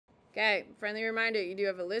Okay, friendly reminder, you do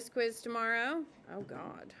have a list quiz tomorrow. Oh,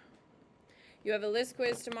 God. You have a list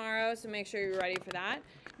quiz tomorrow, so make sure you're ready for that.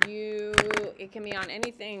 It can be on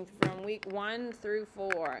anything from week 1 through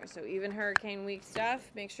 4. So even Hurricane Week stuff,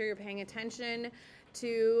 make sure you're paying attention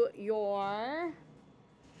to your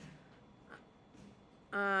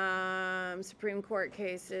Supreme Court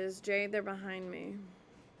cases. Jade, they're behind me.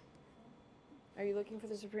 Are you looking for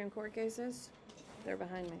the Supreme Court cases? They're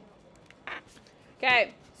behind me.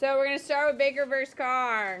 Okay, so we're going to start with Baker versus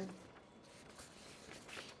Carr.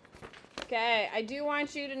 Okay, I do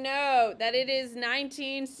want you to know that it is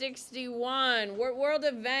 1961. What world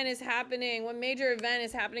event is happening? What major event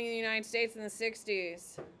is happening in the United States in the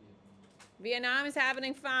 60s? Vietnam is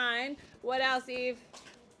happening fine. What else, Eve?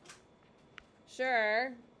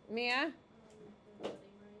 Sure. Mia?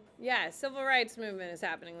 Yeah, civil rights movement is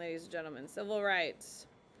happening, ladies and gentlemen. Civil rights.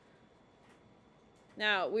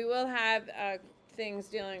 Now, we will have things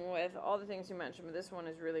dealing with all the things you mentioned, but this one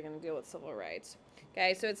is really going to deal with civil rights.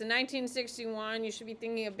 Okay, so it's in 1961. You should be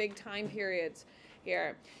thinking of big time periods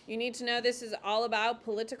here. You need to know this is all about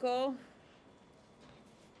political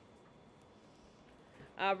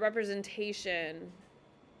representation.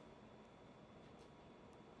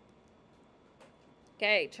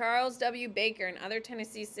 Okay, Charles W. Baker and other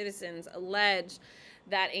Tennessee citizens allege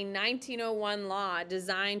that a 1901 law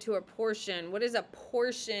designed to apportion. What does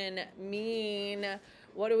apportion mean?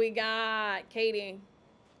 What do we got, Katie?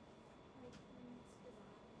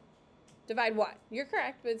 Divide what? You're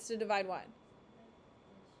correct, but it's to divide what?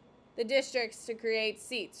 The districts to create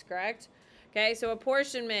seats, correct? Okay, so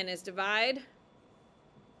apportionment is divide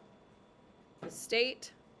the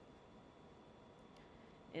state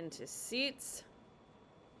into seats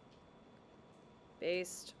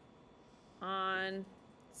based on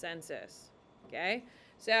census. Okay,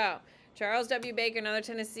 so Charles W. Baker and other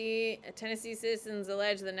Tennessee citizens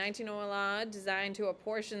allege the 1901 law designed to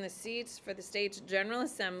apportion the seats for the state's General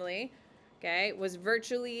Assembly, okay, was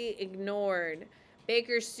virtually ignored.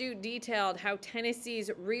 Baker's suit detailed how Tennessee's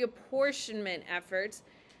reapportionment efforts,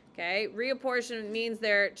 okay, reapportionment means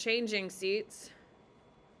they're changing seats,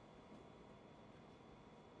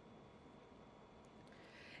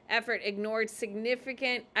 effort ignored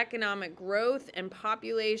significant economic growth and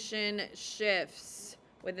population shifts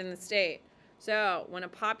within the state. So when a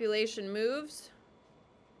population moves,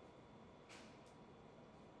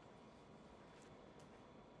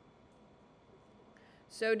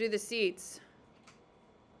 so do the seats.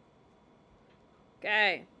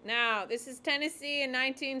 Okay, now this is Tennessee in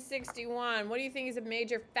 1961. What do you think is a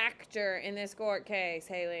major factor in this court case,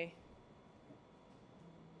 Haley?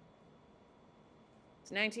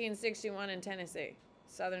 It's 1961 in Tennessee,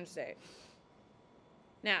 southern state.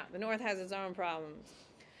 Now, the North has its own problems.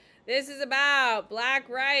 This is about black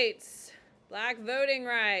rights, black voting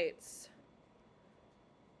rights.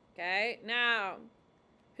 Okay, now,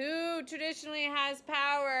 who traditionally has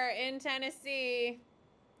power in Tennessee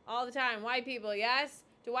all the time? White people, yes?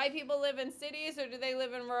 Do white people live in cities or do they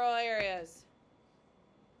live in rural areas?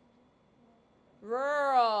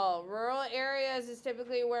 Rural. Rural areas is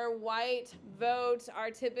typically where white votes are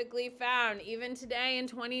typically found. Even today in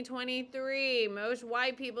 2023, most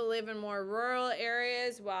white people live in more rural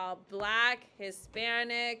areas while black,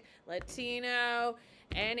 Hispanic, Latino,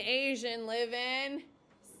 and Asian live in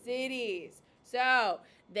cities. So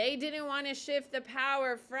they didn't want to shift the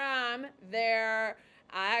power from their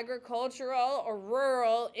agricultural or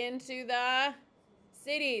rural into the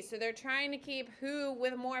cities. So they're trying to keep who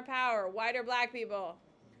with more power? White or black people?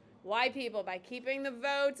 White people. By keeping the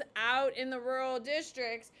votes out in the rural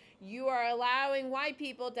districts, you are allowing white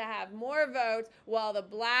people to have more votes while the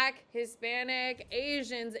black, Hispanic,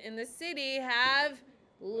 Asians in the city have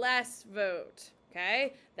less vote.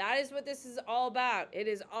 Okay? That is what this is all about. It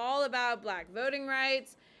is all about black voting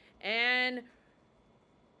rights and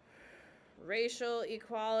racial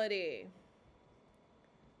equality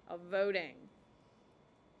of voting.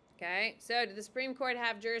 Okay, so did the Supreme Court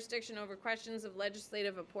have jurisdiction over questions of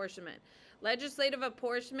legislative apportionment? Legislative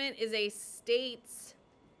apportionment is a state's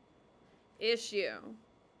issue.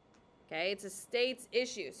 Okay, it's a state's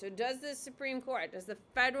issue. So does the Supreme Court, does the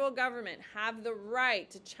federal government have the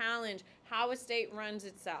right to challenge how a state runs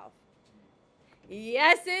itself?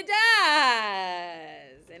 Yes, it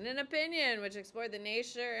does. In an opinion which explored the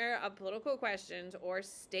nature of political questions or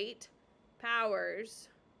state powers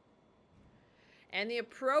and the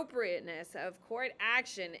appropriateness of court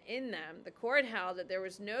action in them, the court held that there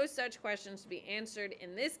was no such questions to be answered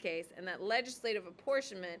in this case and that legislative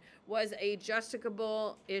apportionment was a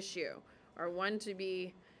justicable issue, or one to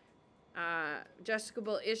be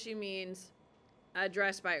justicable issue means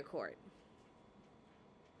addressed by a court.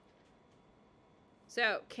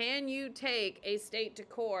 So, can you take a state to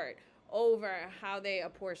court over how they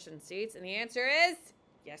apportion seats? And the answer is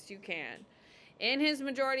yes, you can. In his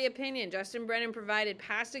majority opinion, Justin Brennan provided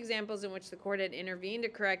past examples in which the court had intervened to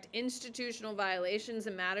correct institutional violations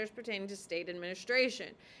in matters pertaining to state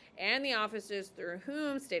administration and the officers through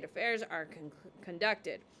whom state affairs are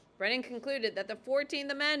conducted. Brennan concluded that the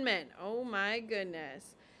 14th Amendment, oh my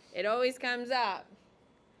goodness, it always comes up.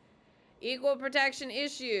 Equal protection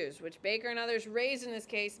issues, which Baker and others raised in this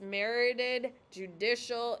case, merited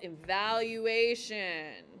judicial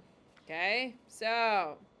evaluation. Okay,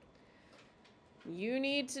 so you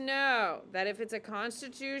need to know that if it's a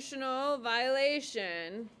constitutional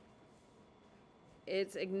violation,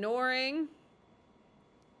 it's ignoring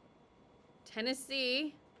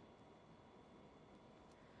Tennessee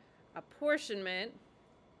apportionment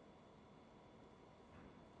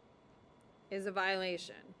is a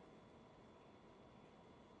violation.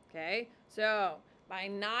 Okay, so by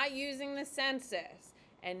not using the census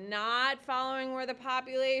and not following where the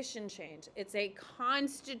population changed, it's a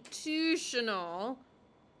constitutional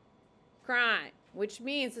crime, which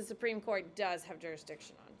means the Supreme Court does have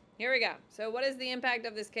jurisdiction on. Here we go. So what is the impact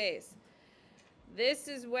of this case? This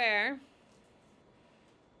is where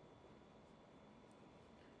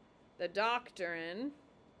the doctrine,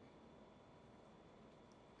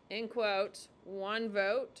 in quote, one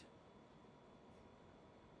vote,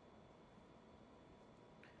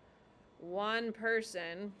 one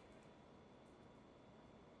person,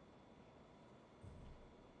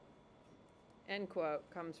 end quote,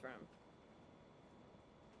 comes from.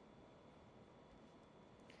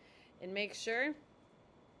 And make sure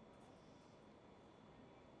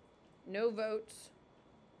no votes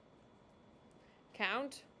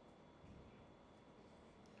count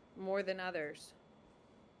more than others.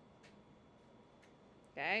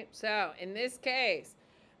 Okay, so in this case,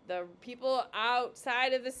 the people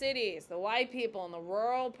outside of the cities, the white people in the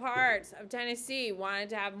rural parts of Tennessee wanted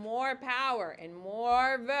to have more power and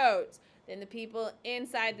more votes than the people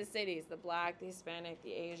inside the cities, the black, the Hispanic,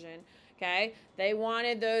 the Asian, okay? They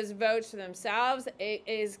wanted those votes for themselves. It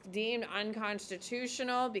is deemed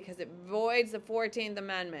unconstitutional because it voids the 14th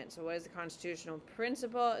Amendment. So what is the constitutional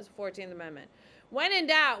principle? It's the 14th Amendment. When in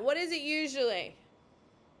doubt, what is it usually?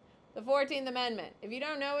 The 14th Amendment. If you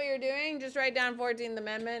don't know what you're doing, just write down 14th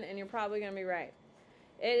Amendment and you're probably going to be right.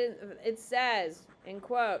 It says, in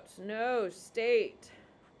quotes, no state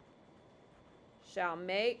shall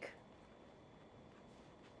make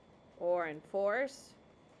or enforce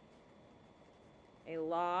a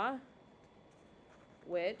law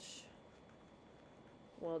which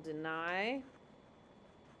will deny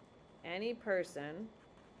any person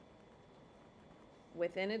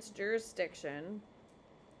within its jurisdiction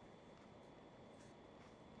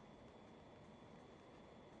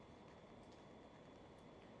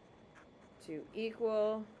to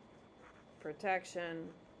equal protection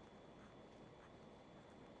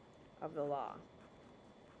of the law.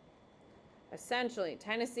 Essentially,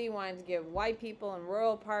 Tennessee wanted to give white people in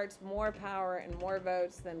rural parts more power and more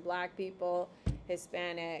votes than black people,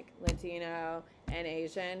 Hispanic, Latino, and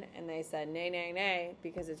Asian, and they said nay, nay, nay,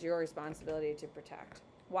 because it's your responsibility to protect.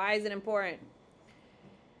 Why is it important?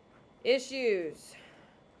 Issues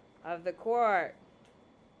of the court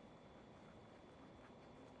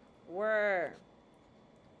were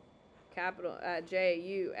capital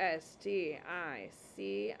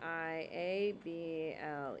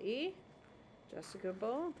Justiceable.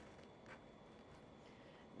 Justiciable.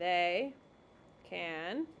 They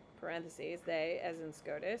can, parentheses, they as in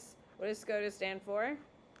SCOTUS. What does SCOTUS stand for?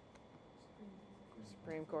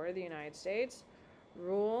 Supreme Court of the United States.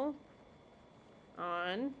 Rule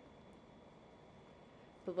on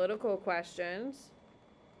political questions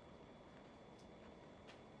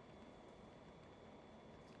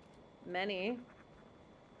many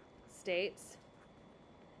states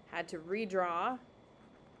had to redraw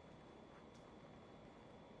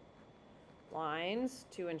lines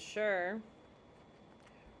to ensure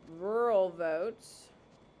rural votes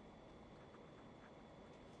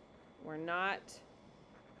were not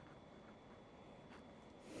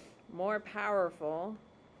more powerful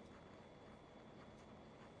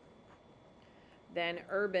than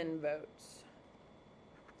urban votes.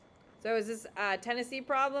 So is this a Tennessee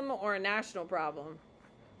problem or a national problem?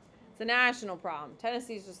 It's a national problem.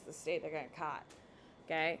 Tennessee's just the state that got caught,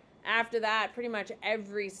 okay? After that, pretty much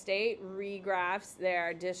every state regraphs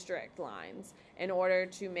their district lines in order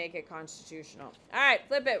to make it constitutional. All right,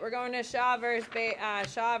 flip it. We're going to Shaw versus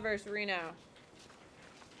Reno.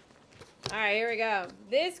 All right, here we go.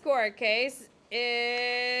 This court case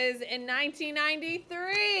is in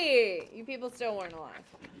 1993. You people still weren't alive.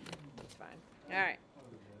 fine. All right.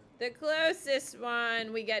 The closest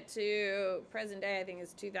one we get to present day, I think,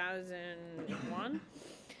 is 2001.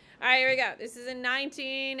 All right, here we go. This is in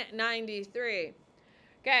 1993.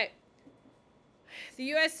 Okay. The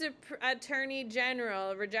U.S. Attorney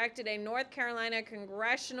General rejected a North Carolina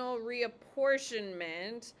congressional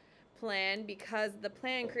reapportionment plan because the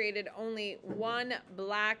plan created only one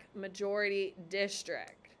black majority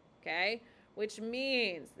district, okay? Which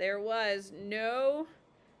means there was no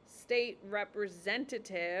state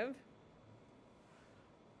representative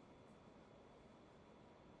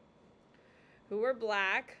who were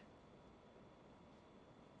black,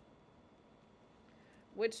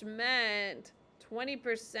 which meant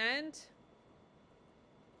 20%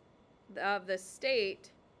 of the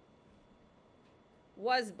state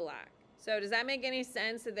was black. So does that make any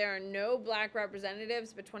sense that there are no black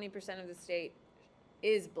representatives, but 20% of the state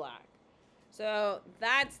is black? So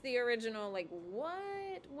that's the original, like,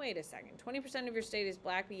 what? Wait a second. 20% of your state is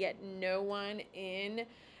black, but yet no one in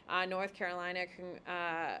North Carolina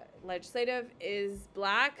legislative is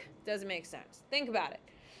black? Doesn't make sense. Think about it.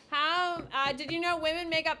 How did you know women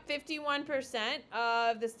make up 51%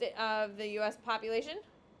 of the U.S. population?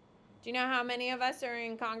 Do you know how many of us are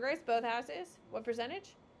in Congress, both houses? What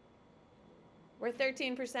percentage? We're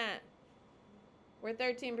 13%. We're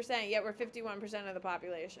 13%, yet we're 51% of the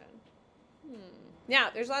population. Now,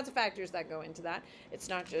 there's lots of factors that go into that. It's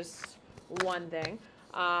not just one thing.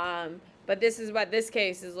 But this is what this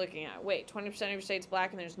case is looking at. Wait, 20% of your state's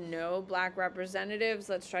black and there's no black representatives?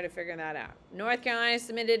 Let's try to figure that out. North Carolina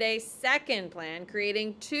submitted a second plan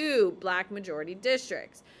creating 2 black majority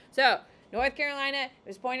districts. So, North Carolina, it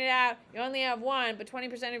was pointed out, you only have 1, but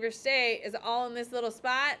 20% of your state is all in this little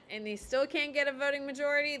spot, and they still can't get a voting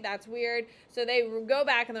majority. That's weird. So they go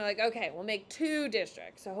back and they're like, okay, we'll make 2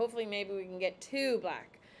 districts. So hopefully maybe we can get 2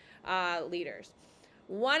 black leaders.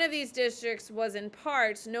 One of these districts was in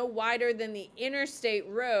parts no wider than the interstate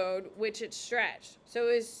road which it stretched. So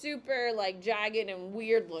it was super like jagged and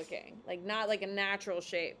weird looking, like not like a natural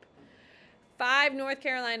shape. 5 North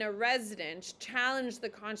Carolina residents challenged the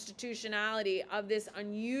constitutionality of this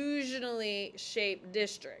unusually shaped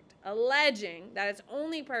district, alleging that its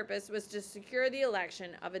only purpose was to secure the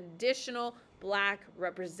election of additional black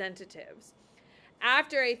representatives.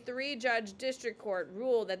 After a 3-judge district court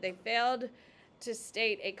ruled that they failed to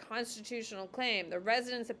state a constitutional claim, the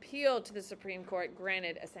residents appealed to the Supreme Court,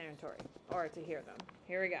 granted a sanatory, or to hear them.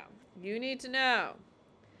 Here we go. You need to know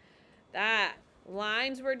that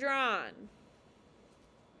lines were drawn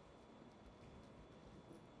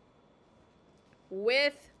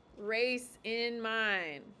with race in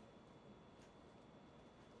mind.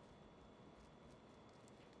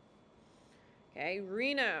 Okay,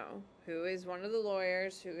 Reno, who is one of the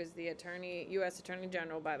lawyers, who is the attorney, U.S. Attorney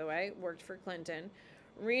General, by the way, worked for Clinton.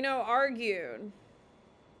 Reno argued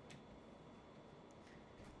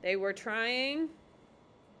they were trying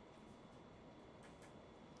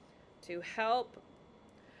to help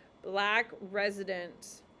black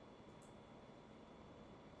residents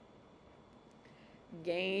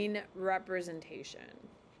gain representation.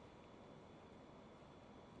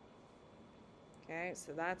 Okay,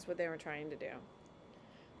 so that's what they were trying to do.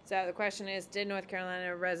 So the question is, did North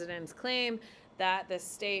Carolina residents claim that the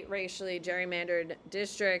state racially gerrymandered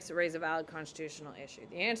districts raise a valid constitutional issue?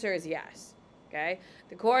 The answer is yes. Okay,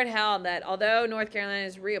 the court held that although North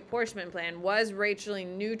Carolina's reapportionment plan was racially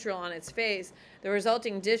neutral on its face, the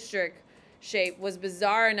resulting district shape was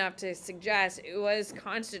bizarre enough to suggest it was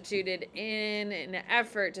constituted in an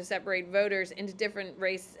effort to separate voters into different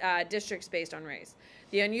race districts based on race.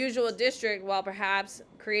 The unusual district, while perhaps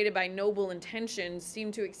created by noble intentions,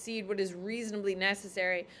 seemed to exceed what is reasonably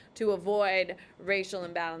necessary to avoid racial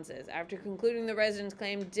imbalances. After concluding the residents'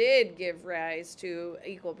 claim did give rise to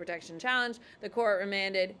equal protection challenge, the court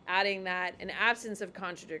remanded, adding that in absence of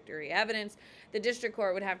contradictory evidence, the district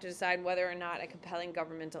court would have to decide whether or not a compelling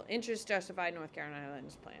governmental interest justified North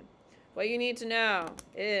Carolina's plan. What you need to know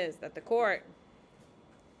is that the court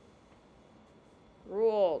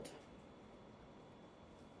ruled,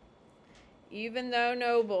 even though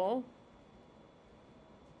noble,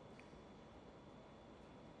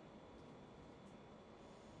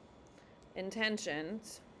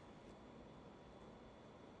 intentions,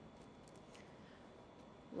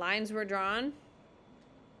 lines were drawn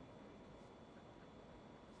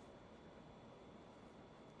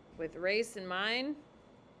with race in mind,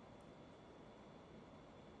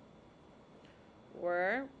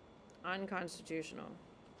 were unconstitutional.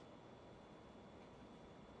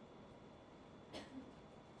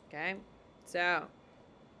 Okay, so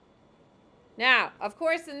now, of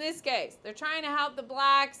course, in this case, they're trying to help the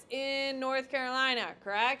blacks in North Carolina,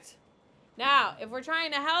 correct? Now, if we're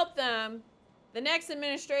trying to help them, the next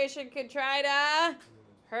administration could try to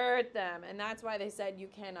hurt them. And that's why they said you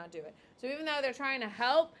cannot do it. So even though they're trying to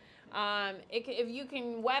help, if you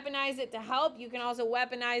can weaponize it to help, you can also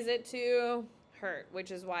weaponize it to hurt,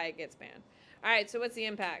 which is why it gets banned. All right, so what's the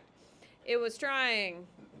impact? It was trying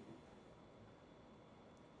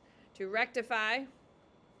to rectify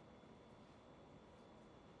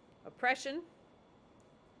oppression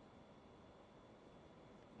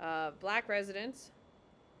of black residents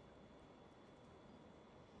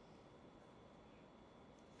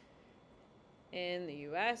in the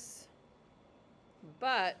U.S.,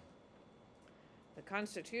 but the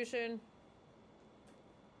Constitution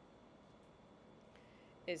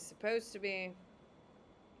is supposed to be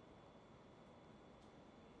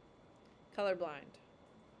colorblind.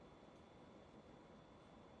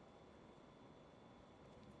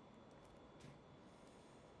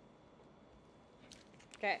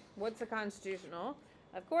 Okay, what's the constitutional?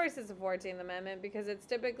 Of course it's the 14th Amendment because it's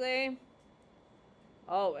typically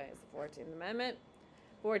always the 14th Amendment.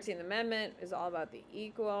 14th Amendment is all about the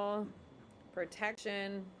Equal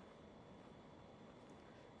Protection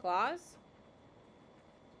Clause.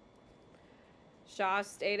 Shaw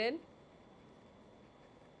stated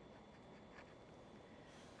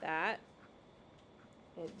that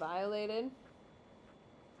it violated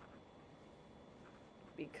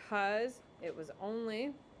because it was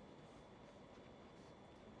only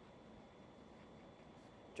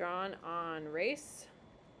drawn on race.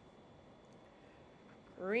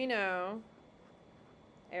 Reno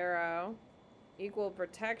arrow, equal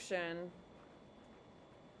protection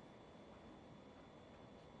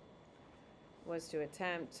was to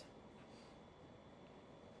attempt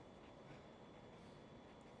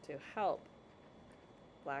to help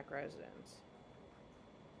black residents.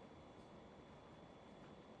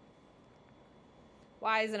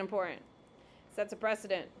 Why is it important? It sets a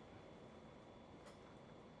precedent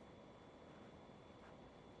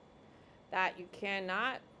that you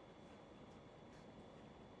cannot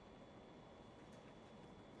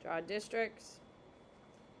draw districts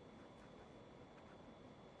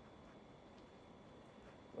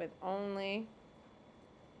with only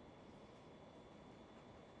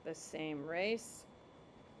the same race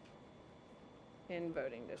in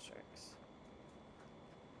voting districts.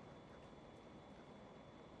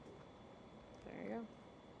 There you go.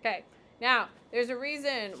 Okay, now there's a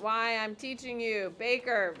reason why I'm teaching you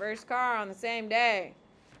Baker versus Carr on the same day.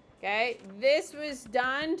 Okay, this was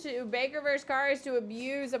done to, Baker versus Carr is to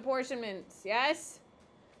abuse apportionments, yes?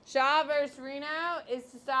 Shaw versus Reno is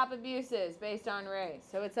to stop abuses based on race.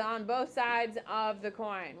 So it's on both sides of the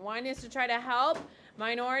coin. One is to try to help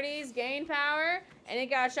minorities gain power, and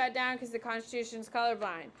it got shut down because the Constitution's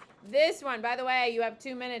colorblind. This one, by the way, you have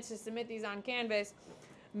 2 minutes to submit these on Canvas.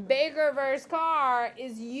 Baker versus Carr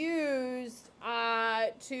is used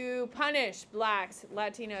to punish blacks,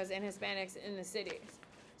 Latinos, and Hispanics in the cities.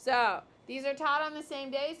 So these are taught on the same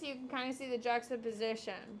day, so you can kind of see the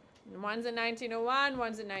juxtaposition. One's in 1901,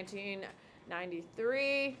 one's in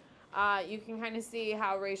 1993. You can kind of see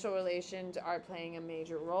how racial relations are playing a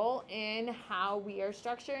major role in how we are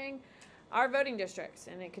structuring our voting districts,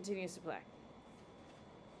 and it continues to play.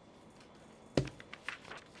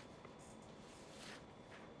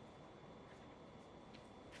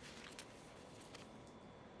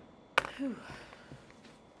 Whew.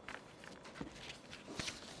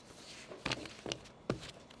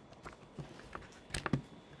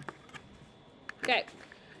 Okay,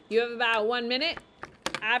 you have about 1 minute.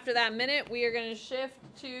 After that minute, we are going to shift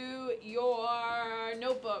to your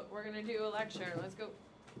notebook. We're going to do a lecture. Let's go.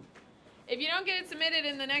 If you don't get it submitted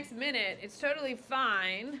in the next minute, it's totally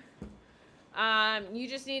fine. You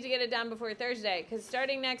just need to get it done before Thursday, because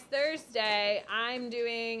starting next Thursday, I'm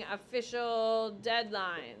doing official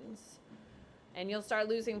deadlines. And you'll start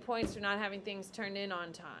losing points for not having things turned in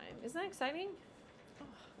on time. Isn't that exciting? Oh,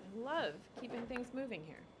 I love keeping things moving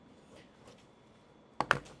here.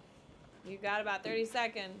 You've got about 30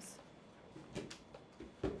 seconds.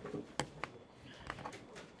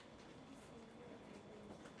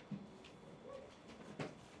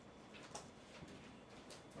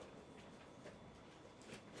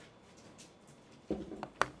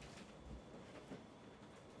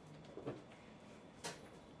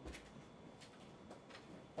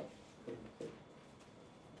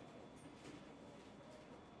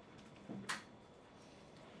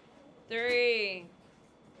 Three.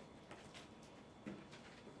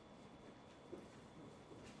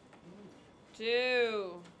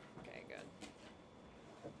 Two. Okay, good.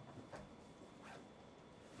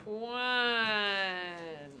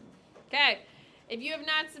 One. Okay. If you have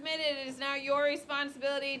not submitted, it is now your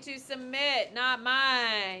responsibility to submit, not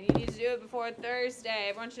mine. You need to do it before Thursday.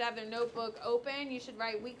 Everyone should have their notebook open. You should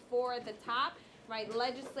write week 4 at the top. Write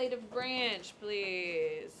legislative branch,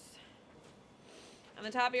 please. On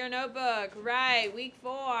the top of your notebook, write week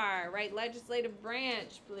 4. Write legislative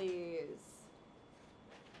branch, please.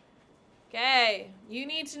 Okay, you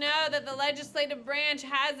need to know that the legislative branch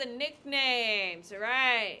has a nickname. So,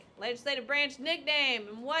 right, legislative branch nickname.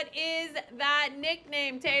 And what is that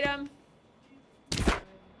nickname, Tatum?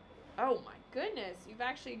 Oh my goodness, you've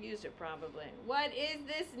actually used it probably. What is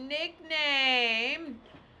this nickname?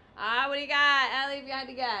 What do you got, Ellie, if you had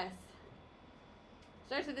to guess?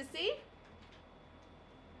 Starts with a C?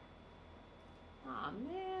 Aw,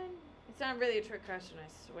 man. It's not really a trick question,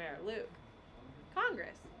 I swear. Luke.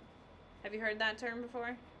 Congress. Have you heard that term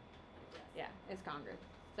before? Yeah, it's Congress.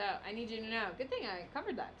 So I need you to know. Good thing I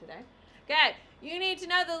covered that today. Okay, you need to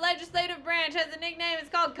know the legislative branch has a nickname.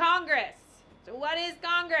 It's called Congress. So what is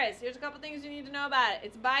Congress? Here's a couple things you need to know about it.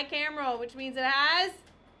 It's bicameral, which means it has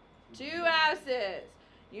 2 houses.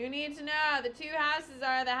 You need to know the 2 houses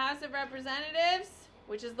are the House of Representatives,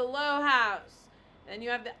 which is the low house. Then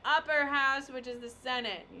you have the upper house, which is the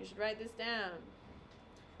Senate. You should write this down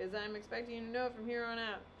because I'm expecting you to know it from here on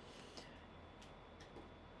out.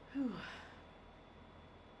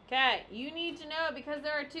 Okay, you need to know, because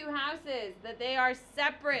there are 2 houses, that they are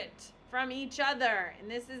separate from each other.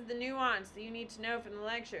 And this is the nuance that you need to know from the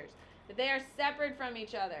lectures. That they are separate from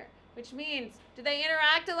each other. Which means, do they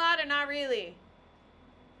interact a lot or not really?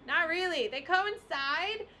 Not really. They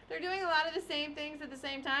coincide. They're doing a lot of the same things at the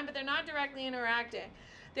same time, but they're not directly interacting.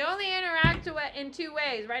 They only interact in 2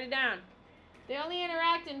 ways. Write it down. They only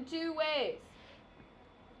interact in 2 ways.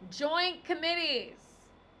 Joint committees.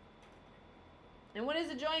 And what is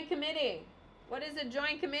a joint committee? What is a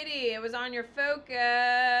joint committee? It was on your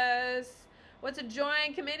focus. What's a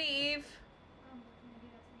joint committee, Eve?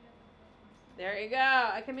 There you go.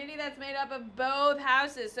 A committee that's made up of both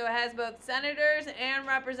houses. So it has both senators and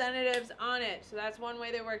representatives on it. So that's one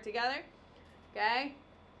way they work together. Okay?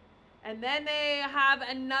 And then they have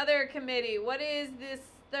another committee. What is this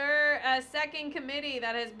second committee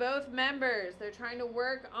that has both members? They're trying to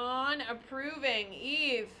work on approving.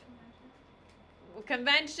 Eve?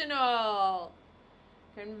 Conventional.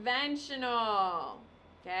 Conventional.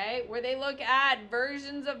 Okay? Where they look at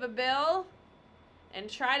versions of a bill and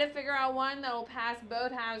try to figure out one that will pass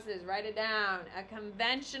both houses. Write it down. A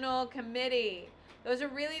conventional committee. Those are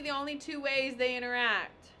really the only 2 ways they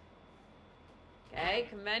interact. Okay?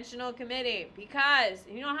 Conventional committee. Because,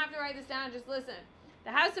 you don't have to write this down, just listen.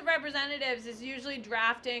 The House of Representatives is usually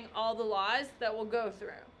drafting all the laws that we'll go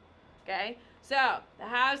through. Okay? So, the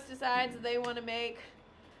House decides that they want to make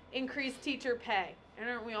increased teacher pay. And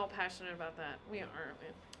aren't we all passionate about that? We are, aren't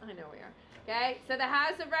we? I know we are. Okay? So, the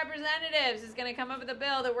House of Representatives is going to come up with a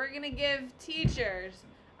bill that we're going to give teachers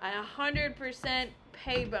a 100%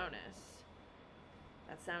 pay bonus.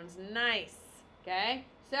 That sounds nice. Okay?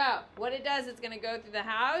 So, what it does, it's going to go through the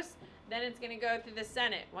House, then it's going to go through the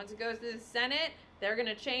Senate. Once it goes through the Senate, they're going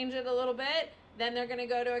to change it a little bit. Then they're going to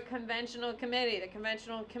go to a conventional committee. The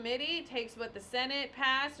conventional committee takes what the Senate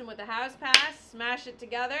passed and what the House passed, smash it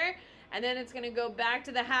together, and then it's going to go back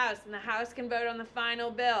to the House, and the House can vote on the final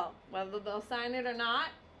bill, whether they'll sign it or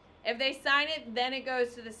not. If they sign it, then it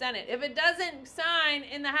goes to the Senate. If it doesn't sign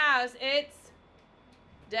in the House, it's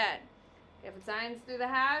dead. If it signs through the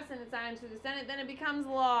House and it signs through the Senate, then it becomes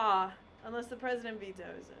law, unless the president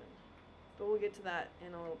vetoes it. But we'll get to that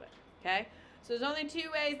in a little bit, okay? So there's only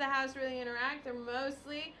 2 ways the House really interact. They're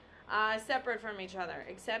mostly separate from each other,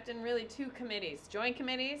 except in really 2 committees. Joint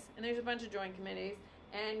committees, and there's a bunch of joint committees,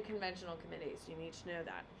 and conventional committees. You need to know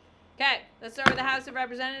that. Okay, let's start with the House of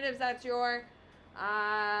Representatives. That's your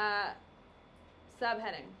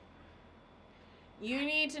subheading. You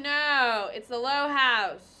need to know it's the low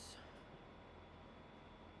house.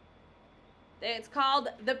 It's called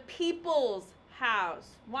the People's House.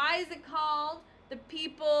 Why is it called the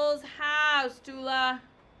People's House, Tula?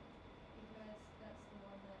 Because that's the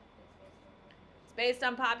one that It's based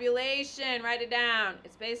on population. Write it down.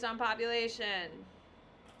 It's based on population.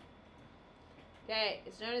 Okay,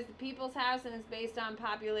 it's known as the People's House and it's based on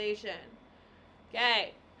population.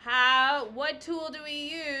 Okay, what tool do we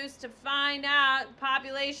use to find out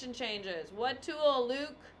population changes? What tool,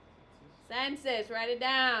 Luke? Census. Write it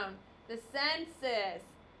down. The census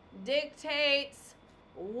dictates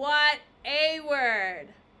what A word?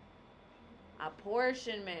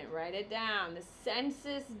 Apportionment. Write it down. The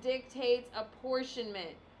census dictates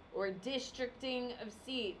apportionment or districting of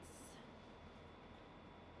seats.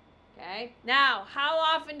 Okay. Now, how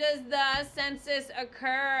often does the census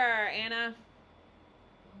occur, Anna?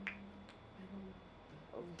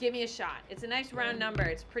 Give me a shot. It's a nice round number.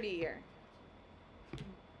 It's a pretty year.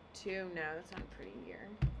 2. No, that's not a pretty year.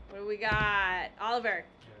 What do we got? Oliver.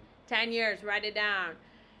 10 years. Write it down.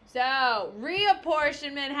 So,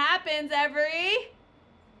 reapportionment happens every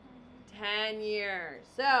 10 years.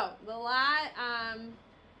 So, the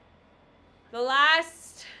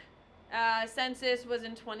last census was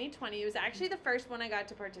in 2020. It was actually the first one I got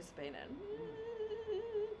to participate in.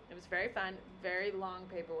 It was very fun, very long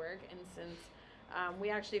paperwork, and since we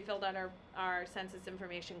actually filled out our census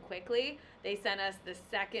information quickly, they sent us the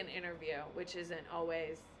second interview, which isn't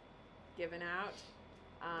always given out.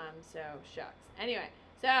 So, shucks. Anyway,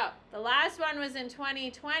 so the last one was in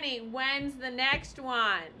 2020. When's the next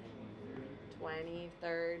one?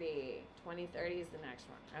 2030. 2030 is the next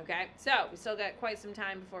one. Okay, so we still got quite some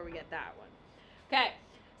time before we get that one. Okay,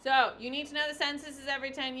 so you need to know the census is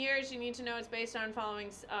every 10 years. You need to know it's based on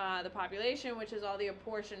following the population, which is all the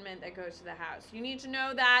apportionment that goes to the House. You need to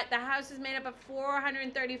know that the House is made up of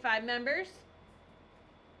 435 members.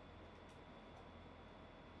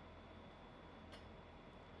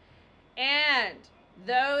 And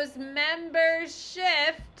those members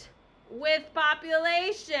shift with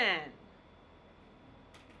population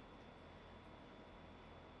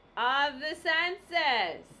of the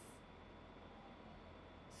census.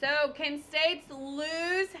 So can states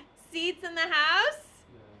lose seats in the House?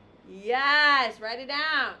 Yes, write it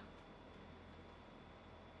down.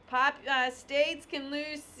 States can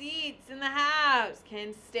lose seats in the House.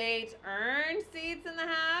 Can states earn seats in the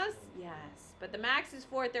House? Yes, but the max is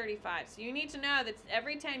 435. So you need to know that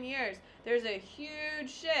every 10 years, there's a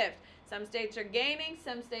huge shift. Some states are gaining,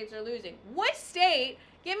 some states are losing. What state,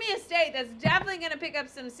 give me a state that's definitely going to pick up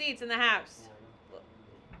some seats in the House.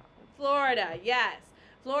 Florida, yes.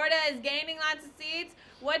 Florida is gaining lots of seats.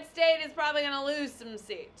 What state is probably going to lose some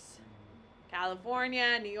seats?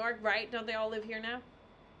 California, New York, right? Don't they all live here now?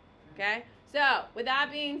 Okay, so with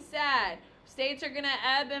that being said, states are going to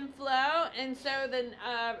ebb and flow, and so the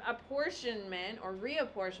apportionment or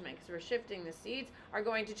reapportionment, because we're shifting the seats, are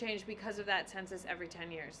going to change because of that census every 10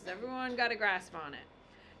 years. Has everyone got a grasp on it?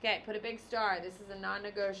 Okay, put a big star. This is a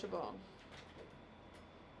non-negotiable.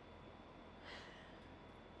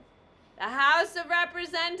 The House of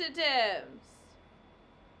Representatives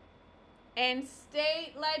and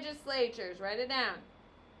state legislatures, write it down,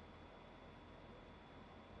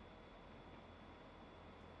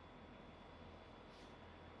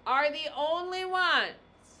 are the only ones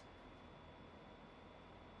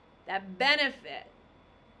that benefit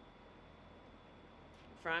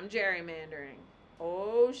from gerrymandering.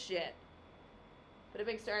 Oh, shit. Put a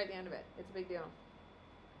big star at the end of it. It's a big deal.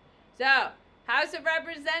 So, House of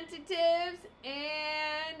Representatives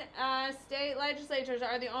and state legislatures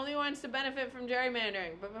are the only ones to benefit from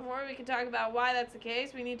gerrymandering. But before we can talk about why that's the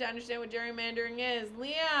case, we need to understand what gerrymandering is.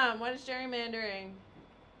 Liam, what is gerrymandering?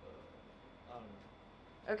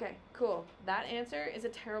 Okay, cool. That answer is a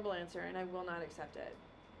terrible answer, and I will not accept it.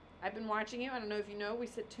 I've been watching you. I don't know if you know, we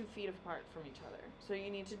sit 2 feet apart from each other. So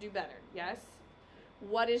you need to do better. Yes?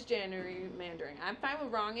 What is gerrymandering? I'm fine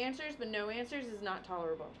with wrong answers, but no answers is not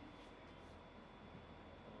tolerable.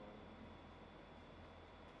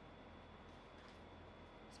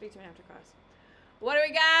 Speak to me after class. What do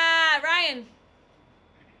we got? Ryan? It's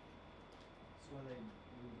when they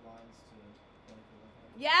move lines to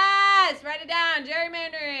benefit. Yes! Write it down.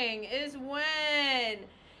 Gerrymandering is when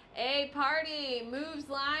a party moves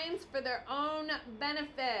lines for their own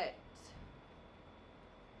benefit.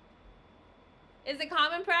 Is it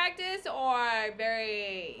common practice or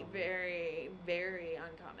very, very, very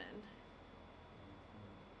uncommon?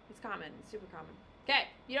 It's common. It's super common. Okay,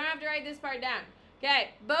 you don't have to write this part down.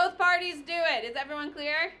 Okay, both parties do it. Is everyone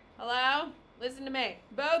clear? Hello? Listen to me.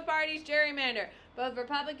 Both parties gerrymander. Both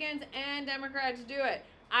Republicans and Democrats do it.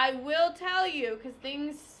 I will tell you, because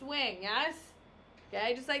things swing, yes?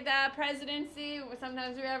 Okay, just like the presidency,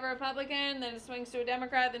 sometimes we have a Republican, then it swings to a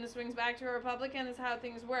Democrat, then it swings back to a Republican. That's how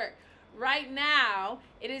things work. Right now,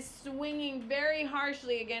 it is swinging very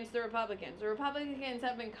harshly against the Republicans. The Republicans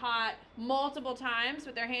have been caught multiple times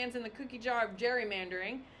with their hands in the cookie jar of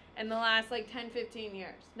gerrymandering in the last like 10, 15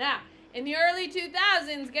 years. Now, in the early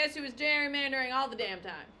 2000s, guess who was gerrymandering all the damn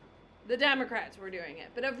time? The Democrats were doing it.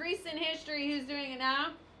 But of recent history, who's doing it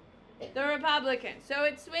now? The Republicans. So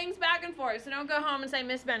it swings back and forth. So don't go home and say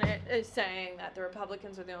Miss Bennett is saying that the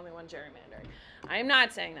Republicans are the only one gerrymandering. I'm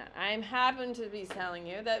not saying that. I'm happen to be telling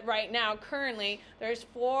you that right now, currently, there's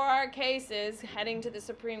 4 cases heading to the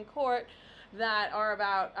Supreme Court that are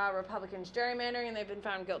about Republicans gerrymandering, and they've been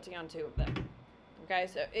found guilty on 2 of them. Okay,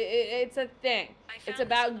 so it's a thing. It's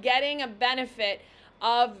about getting a benefit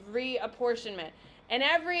of reapportionment. And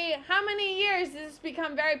how many years does this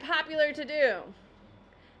become very popular to do?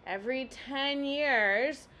 Every 10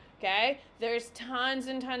 years, okay, there's tons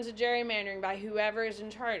and tons of gerrymandering by whoever is in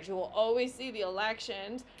charge. You will always see the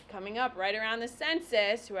elections coming up right around the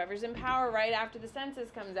census. Whoever's in power right after the census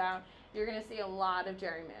comes out, you're going to see a lot of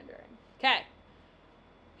gerrymandering. Okay,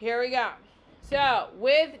 here we go. So,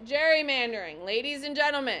 with gerrymandering, ladies and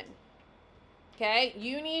gentlemen, okay,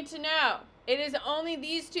 you need to know it is only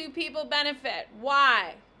these two people benefit.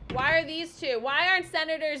 Why? Why are these two? Why aren't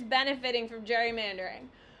senators benefiting from gerrymandering?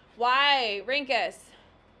 Why, Rinkus? Because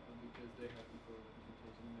they have equal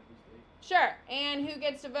representation in every state. Sure. And who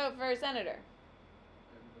gets to vote for a senator?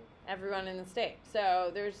 Everybody. Everyone in the state.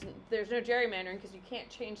 So there's no gerrymandering because you can't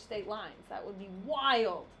change state lines. That would be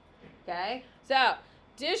wild. Okay? So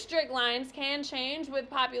district lines can change with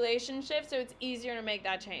population shift, so it's easier to make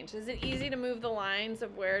that change. Is it easy to move the lines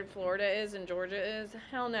of where Florida is and Georgia is?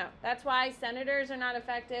 Hell no. That's why senators are not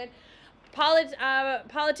affected. Presidents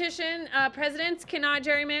cannot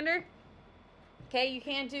gerrymander. Okay, you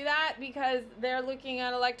can't do that because they're looking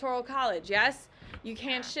at electoral college, yes? You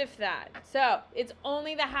can't shift that. So, it's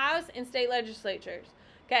only the House and state legislatures.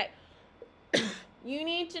 Okay, you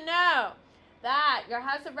need to know that your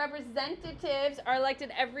House of Representatives are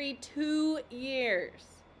elected every 2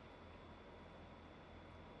 years.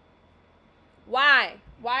 Why?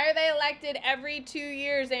 Why are they elected every 2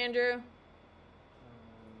 years, Andrew?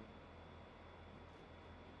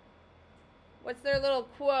 What's their little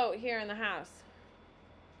quote here in the House?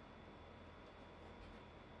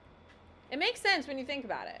 It makes sense when you think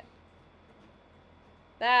about it.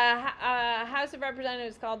 The House of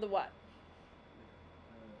Representatives is called the what?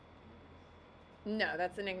 No,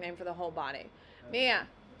 that's the nickname for the whole body. Mia.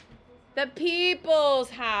 The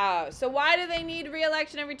People's House. So why do they need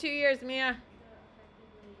re-election every 2 years, Mia?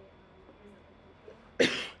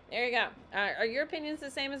 There you go. Are your opinions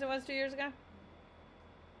the same as it was 2 years ago?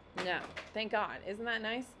 No. Thank God. Isn't that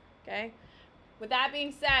nice? Okay. With that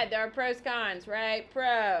being said, there are pros, cons, right?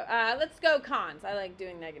 Let's go cons. I like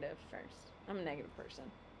doing negative first. I'm a negative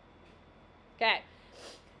person. Okay.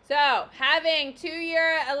 So, having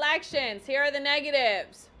 2-year elections, here are the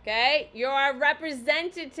negatives. Okay. Your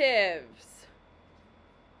representatives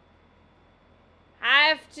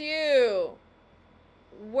have to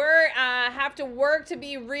work to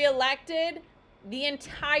be reelected the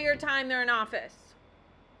entire time they're in office.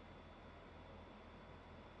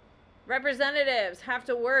 Representatives have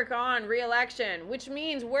to work on re-election, which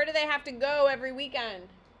means where do they have to go every weekend?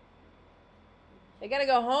 They got to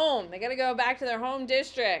go home. They got to go back to their home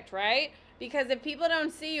district, right? Because if people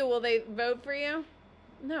don't see you, will they vote for you?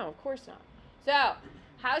 No, of course not. So,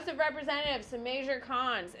 House of Representatives, some major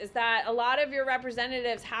cons is that a lot of your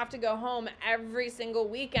representatives have to go home every single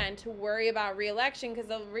weekend to worry about re-election because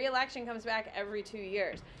the re-election comes back every 2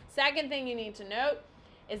 years. Second thing you need to note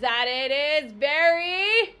is that it is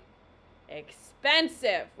very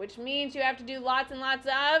expensive, which means you have to do lots and lots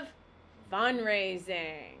of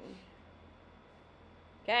fundraising.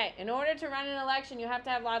 Okay, in order to run an election, you have to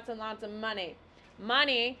have lots and lots of money.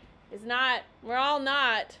 Money is not, we're all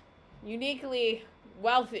not uniquely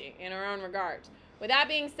wealthy in our own regards. With that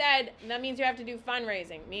being said, that means you have to do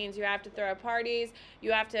fundraising. It means you have to throw parties,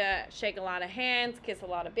 you have to shake a lot of hands, kiss a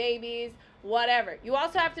lot of babies, whatever. You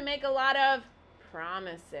also have to make a lot of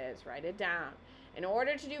promises. Write it down. In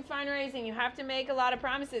order to do fundraising, you have to make a lot of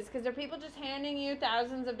promises because are people just handing you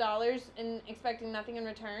thousands of dollars and expecting nothing in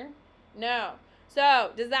return? No.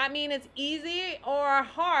 So, does that mean it's easy or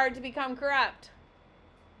hard to become corrupt?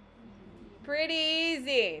 Pretty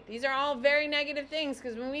easy. These are all very negative things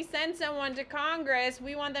because when we send someone to Congress,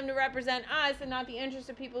 we want them to represent us and not the interests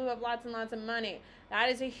of people who have lots and lots of money. That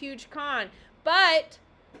is a huge con. But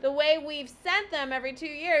the way we've sent them every 2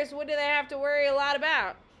 years, what do they have to worry a lot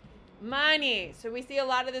about? Money. So we see a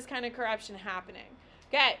lot of this kind of corruption happening.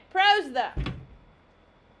 Okay, pros though.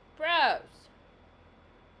 Pros.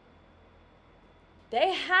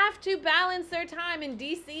 They have to balance their time in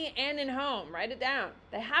DC and in home. Write it down.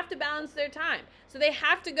 They have to balance their time. So they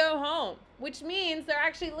have to go home, which means they're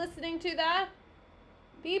actually listening to the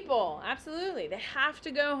people. Absolutely. They have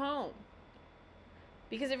to go home.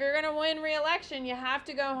 Because if you're going to win re-election, you have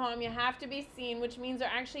to go home. You have to be seen, which means they're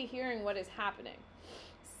actually hearing what is happening.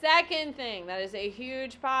 Second thing that is a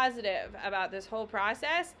huge positive about this whole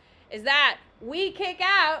process is that we kick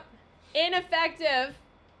out ineffective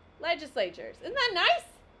legislatures. Isn't that nice?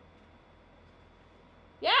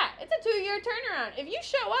 Yeah, it's a 2-year turnaround. If you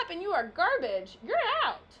show up and you are garbage, you're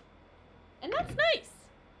out. And that's nice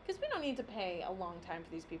because we don't need to pay a long time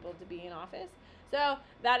for these people to be in office. So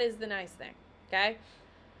that is the nice thing, okay?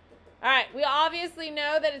 All right, we obviously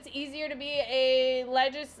know that it's easier to be a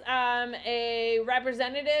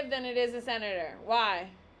representative than it is a senator. Why?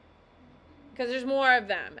 Because there's more of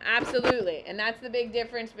them, absolutely. And that's the big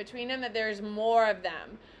difference between them, that there's more of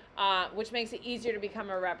them, which makes it easier to become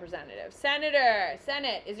a representative. Senator,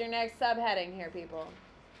 Senate is your next subheading here, people.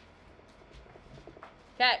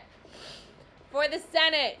 Okay. For the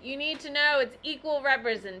Senate, you need to know it's equal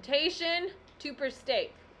representation, 2 per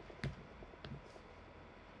state.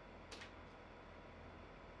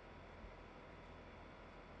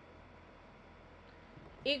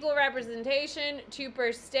 Equal representation, 2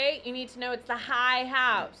 per state. You need to know it's the high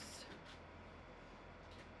house,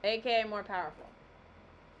 aka more powerful.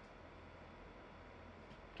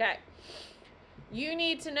 Okay. You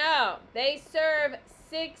need to know they serve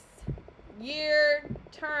 6-year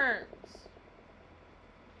terms.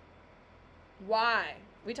 Why?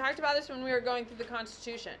 We talked about this when we were going through the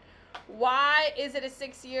Constitution. Why is it a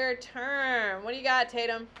 6-year term? What do you got,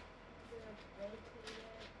 Tatum?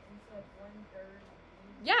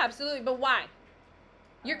 Yeah, absolutely. But why?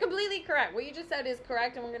 You're completely correct. What you just said is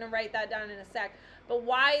correct, and we're going to write that down in a sec. But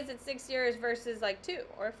why is it 6 years versus like 2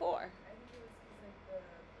 or 4? I think it was because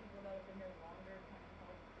like the people that have been here longer kind of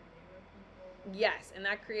help the newer people. Yes, and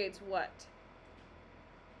that creates what?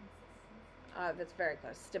 That's very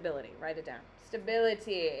close. Stability. Write it down.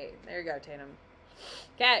 Stability. There you go, Tatum.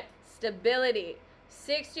 Okay, stability.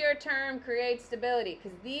 6-year term creates stability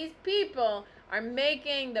because these people are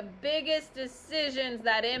making the biggest decisions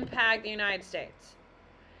that impact the United States.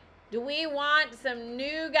 Do we want some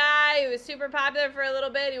new guy who is super popular for a little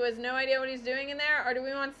bit, who has no idea what he's doing in there, or do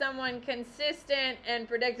we want someone consistent and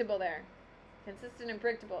predictable there? Consistent and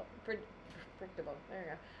predictable. Predictable. There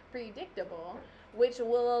you go. Predictable, which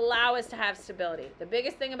will allow us to have stability. The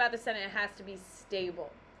biggest thing about the Senate, it has to be stable.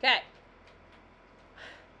 Okay.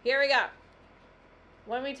 Here we go.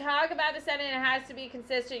 When we talk about the Senate, it has to be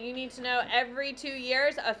consistent. You need to know every 2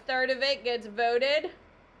 years, 1/3 of it gets voted,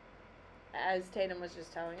 as Tatum was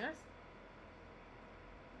just telling us.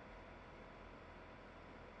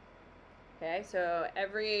 Okay, so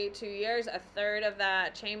every 2 years, 1/3 of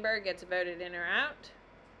that chamber gets voted in or out.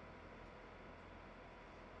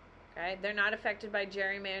 Okay, they're not affected by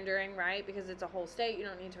gerrymandering, right? Because it's a whole state. You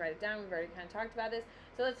don't need to write it down. We've already kind of talked about this.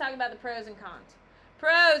 So let's talk about the pros and cons.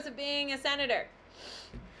 Pros of being a senator.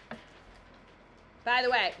 By the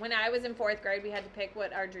way, when I was in 4th grade, we had to pick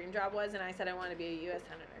what our dream job was, and I said I wanted to be a U.S.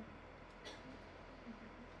 senator.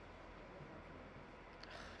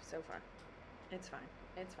 So far. It's fine.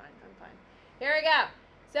 It's fine. I'm fine. Here we go.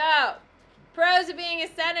 So, pros of being a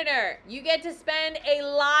senator. You get to spend a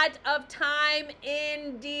lot of time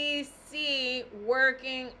in D.C.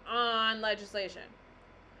 working on legislation.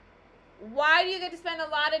 Why do you get to spend a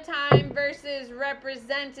lot of time versus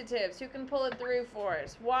representatives? Who can pull it through for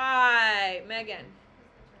us? Why? Megan.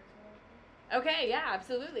 Okay, yeah,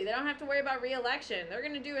 absolutely. They don't have to worry about re-election. They're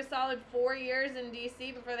going to do a solid 4 years in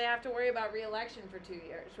D.C. before they have to worry about re-election for 2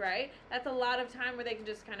 years, right? That's a lot of time where they can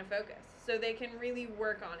just kind of focus. So they can really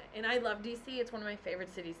work on it. And I love D.C. It's one of my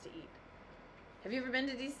favorite cities to eat. Have you ever been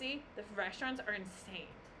to D.C.? The restaurants are insane.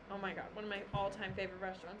 Oh my God, one of my all-time favorite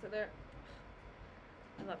restaurants are there.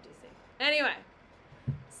 I love D.C. Anyway,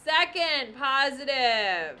 second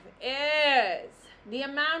positive is the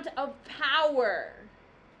amount of power,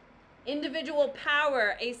 individual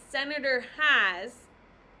power a senator has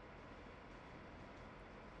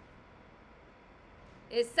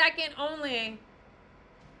is second only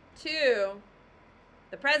to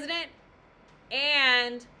the president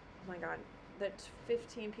and, oh my God, that's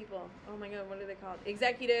 15 people. Oh my God, what are they called?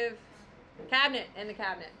 Executive cabinet and the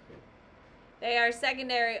cabinet. They are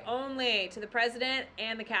secondary only to the president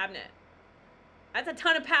and the cabinet. That's a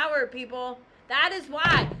ton of power, people. That is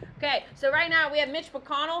why. Okay, so right now we have Mitch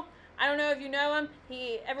McConnell. I don't know if you know him.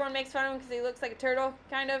 Everyone makes fun of him because he looks like a turtle,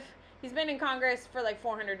 kind of. He's been in Congress for like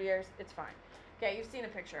 400 years. It's fine. Okay, you've seen a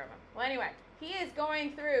picture of him. Well, anyway, he is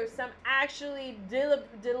going through some actually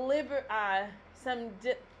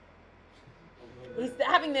he's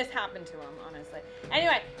having this happen to him, honestly.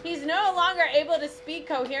 Anyway, he's no longer able to speak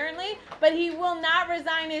coherently, but he will not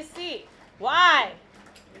resign his seat. Why?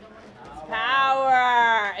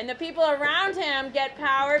 Power. And the people around him get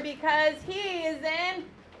power because he is in,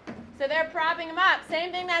 so they're propping him up.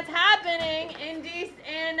 Same thing that's happening in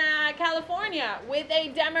California with a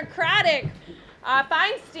Democratic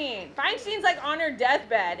Feinstein. Feinstein's like on her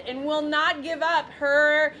deathbed and will not give up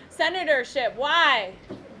her senatorship. Why?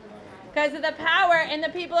 Because of the power, and the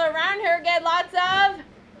people around her get lots of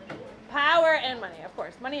power and money, of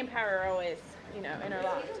course. Money and power are always,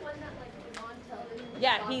 interlocked. Is he the one that, like, was on television?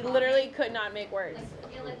 Yeah, he literally could not make words.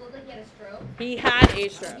 Like, it looked like he had a stroke? He had a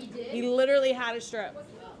stroke. He did? He literally had a stroke.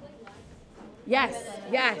 Yes,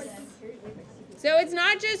 yes. So it's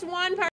not just one part.